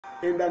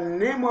In the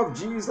name of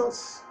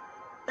Jesus,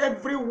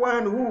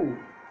 everyone who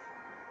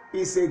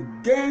is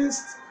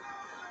against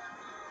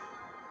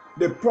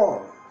the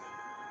poor,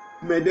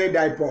 may they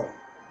die poor.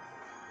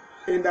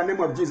 In the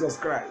name of Jesus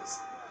Christ.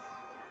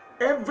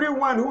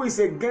 Everyone who is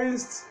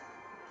against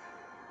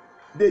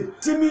the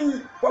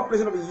teeming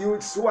population of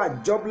youths who are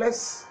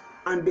jobless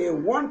and they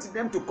want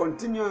them to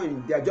continue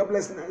in their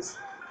joblessness,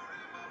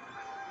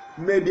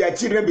 may their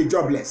children be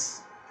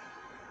jobless.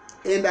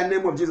 In the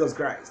name of Jesus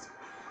Christ.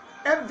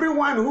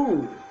 Everyone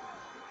who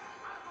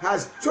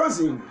has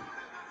chosen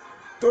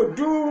to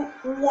do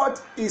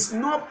what is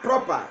not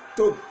proper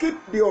to keep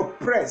the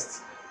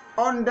oppressed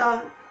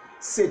under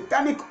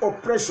satanic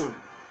oppression,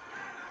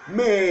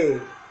 may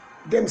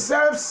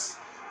themselves,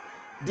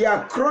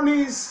 their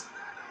cronies,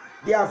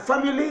 their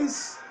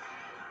families,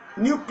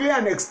 nuclear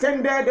and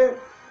extended,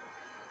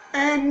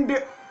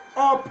 end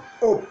up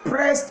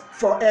oppressed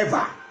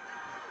forever.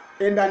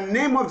 In the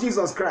name of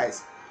Jesus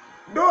Christ.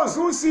 Those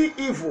who see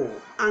evil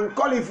and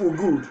call evil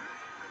good,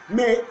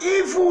 may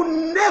evil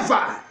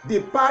never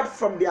depart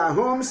from their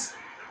homes,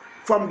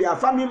 from their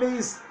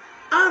families,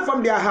 and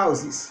from their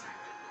houses.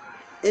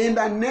 In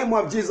the name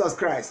of Jesus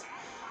Christ.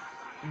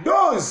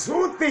 Those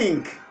who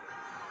think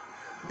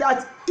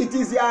that it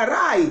is their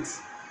right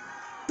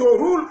to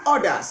rule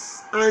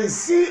others and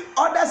see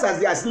others as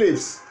their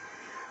slaves,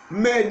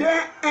 may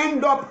they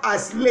end up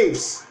as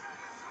slaves.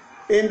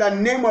 In the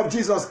name of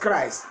Jesus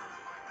Christ.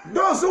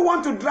 Those who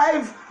want to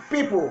drive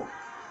people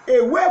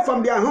away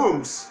from their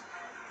homes,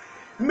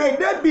 may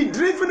they be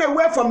driven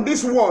away from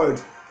this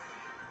world.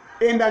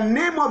 In the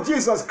name of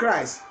Jesus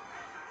Christ.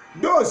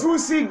 Those who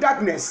see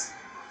darkness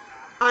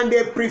and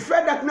they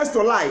prefer darkness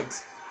to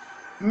light,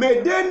 may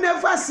they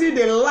never see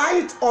the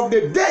light of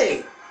the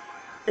day.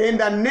 In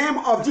the name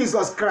of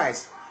Jesus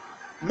Christ.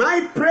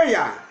 My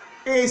prayer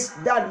is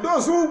that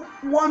those who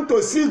want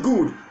to see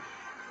good,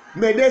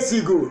 may they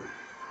see good.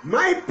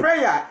 My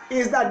prayer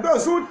is that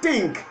those who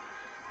think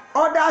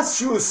others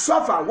should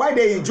suffer while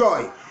they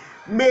enjoy,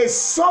 may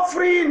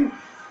suffering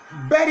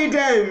bury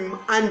them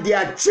and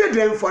their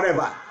children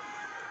forever.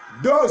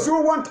 Those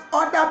who want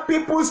other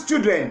people's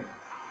children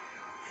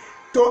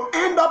to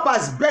end up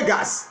as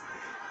beggars,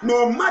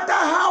 no matter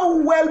how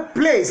well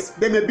placed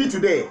they may be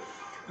today,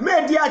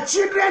 may their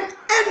children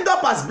end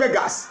up as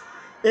beggars.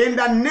 In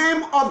the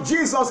name of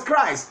Jesus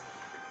Christ.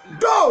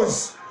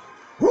 Those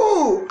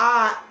who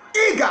are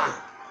eager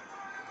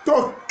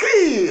to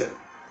kill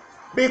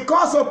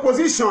because of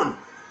position,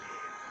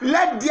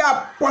 let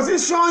their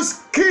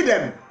positions kill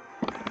them.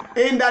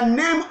 In the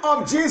name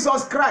of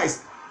Jesus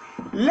Christ.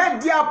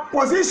 Let their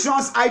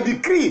positions, I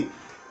decree,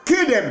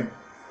 kill them.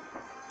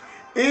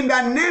 In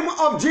the name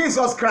of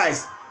Jesus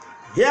Christ.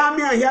 Hear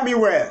me and hear me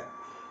well.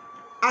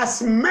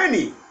 As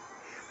many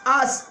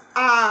as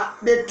are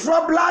the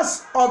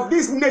troublers of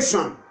this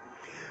nation,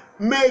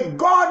 may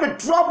God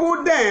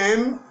trouble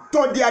them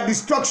to their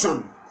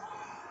destruction.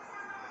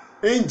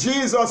 In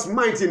Jesus'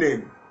 mighty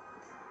name.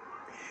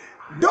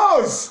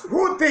 Those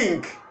who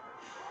think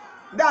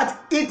that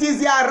it is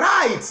their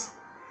right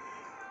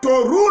to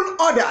rule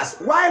others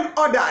while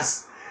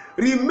others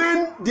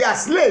remain their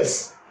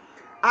slaves,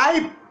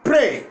 I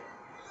pray,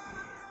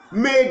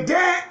 may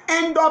they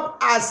end up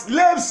as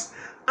slaves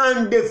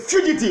and the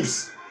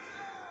fugitives,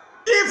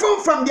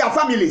 even from their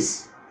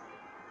families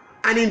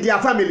and in their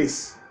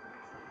families.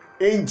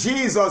 In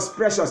Jesus'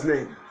 precious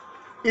name.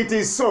 It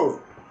is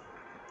so.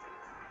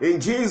 In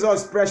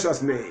Jesus'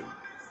 precious name.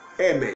 Amen.